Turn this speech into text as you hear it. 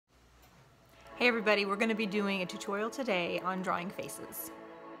Hey everybody, we're going to be doing a tutorial today on drawing faces.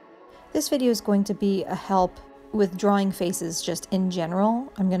 This video is going to be a help with drawing faces just in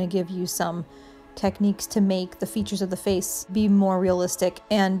general. I'm going to give you some techniques to make the features of the face be more realistic,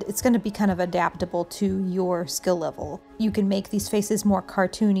 and it's going to be kind of adaptable to your skill level. You can make these faces more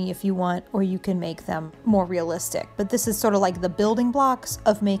cartoony if you want, or you can make them more realistic. But this is sort of like the building blocks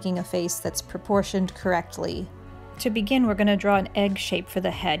of making a face that's proportioned correctly. To begin, we're going to draw an egg shape for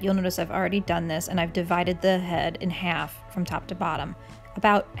the head. You'll notice I've already done this, and I've divided the head in half from top to bottom.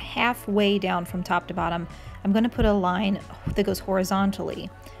 About halfway down from top to bottom, I'm going to put a line that goes horizontally,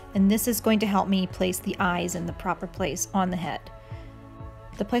 and this is going to help me place the eyes in the proper place on the head.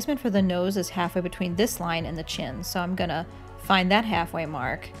 The placement for the nose is halfway between this line and the chin, so I'm going to find that halfway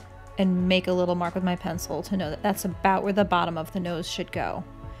mark and make a little mark with my pencil to know that that's about where the bottom of the nose should go.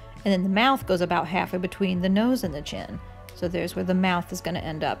 And then the mouth goes about halfway between the nose and the chin. So there's where the mouth is going to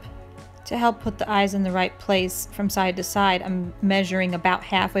end up. To help put the eyes in the right place from side to side, I'm measuring about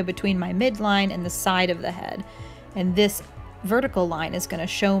halfway between my midline and the side of the head. And this vertical line is going to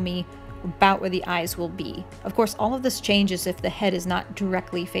show me about where the eyes will be. Of course, all of this changes if the head is not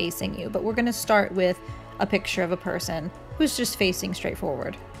directly facing you, but we're going to start with a picture of a person who's just facing straight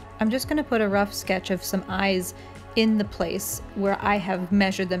forward. I'm just going to put a rough sketch of some eyes in the place where I have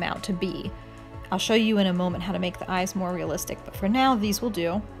measured them out to be. I'll show you in a moment how to make the eyes more realistic, but for now these will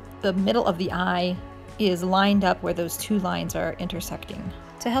do. The middle of the eye is lined up where those two lines are intersecting.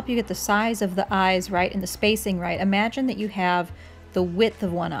 To help you get the size of the eyes right and the spacing right, imagine that you have the width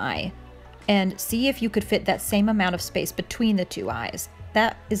of one eye and see if you could fit that same amount of space between the two eyes.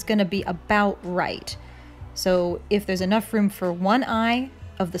 That is going to be about right. So if there's enough room for one eye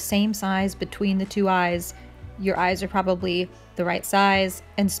of the same size between the two eyes, your eyes are probably the right size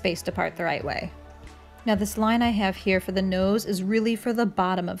and spaced apart the right way. Now this line I have here for the nose is really for the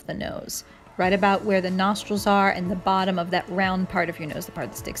bottom of the nose, right about where the nostrils are and the bottom of that round part of your nose, the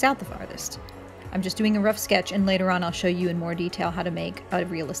part that sticks out the farthest. I'm just doing a rough sketch, and later on I'll show you in more detail how to make a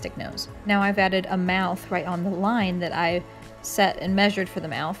realistic nose. Now I've added a mouth right on the line that I set and measured for the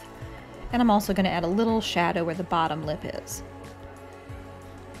mouth, and I'm also going to add a little shadow where the bottom lip is.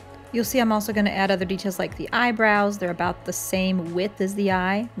 You'll see I'm also going to add other details like the eyebrows. They're about the same width as the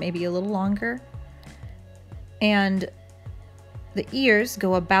eye, maybe a little longer. And the ears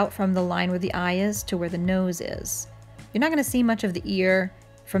go about from the line where the eye is to where the nose is. You're not going to see much of the ear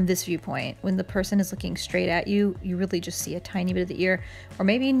from this viewpoint. When the person is looking straight at you, you really just see a tiny bit of the ear, or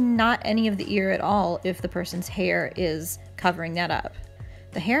maybe not any of the ear at all if the person's hair is covering that up.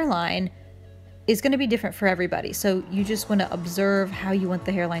 The hairline is going to be different for everybody, so you just want to observe how you want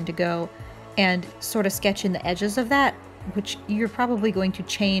the hairline to go and sort of sketch in the edges of that, which you're probably going to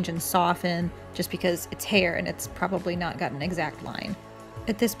change and soften just because it's hair and it's probably not got an exact line.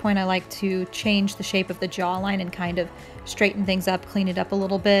 At this point, I like to change the shape of the jawline and kind of straighten things up, clean it up a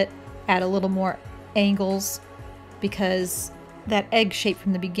little bit, add a little more angles, because that egg shape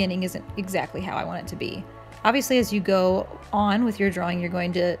from the beginning isn't exactly how I want it to be. Obviously, as you go on with your drawing, you're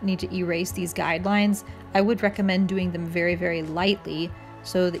going to need to erase these guidelines. I would recommend doing them very, very lightly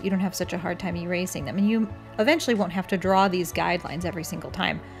so that you don't have such a hard time erasing them. And you eventually won't have to draw these guidelines every single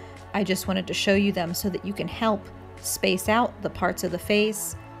time. I just wanted to show you them so that you can help space out the parts of the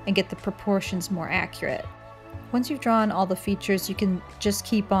face and get the proportions more accurate. Once you've drawn all the features, you can just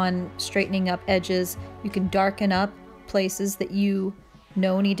keep on straightening up edges. You can darken up places that you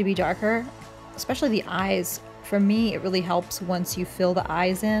know need to be darker. Especially the eyes. For me, it really helps once you fill the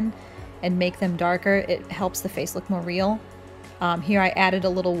eyes in and make them darker. It helps the face look more real. Here I added a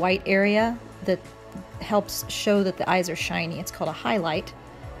little white area that helps show that the eyes are shiny. It's called a highlight.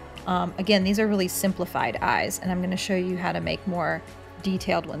 Again, these are really simplified eyes, and I'm going to show you how to make more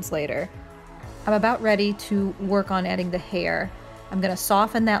detailed ones later. I'm about ready to work on adding the hair. I'm going to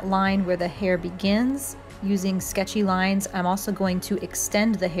soften that line where the hair begins using sketchy lines. I'm also going to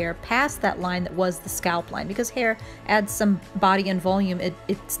extend the hair past that line that was the scalp line, because hair adds some body and volume.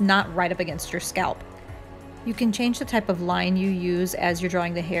 It's not right up against your scalp. You can change the type of line you use as you're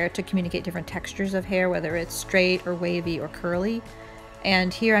drawing the hair to communicate different textures of hair, whether it's straight or wavy or curly.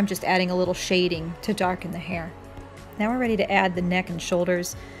 And here I'm just adding a little shading to darken the hair. Now we're ready to add the neck and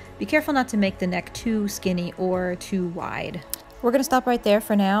shoulders. Be careful not to make the neck too skinny or too wide. We're going to stop right there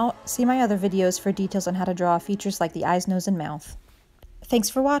for now. See my other videos for details on how to draw features like the eyes, nose, and mouth.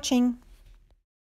 Thanks for watching!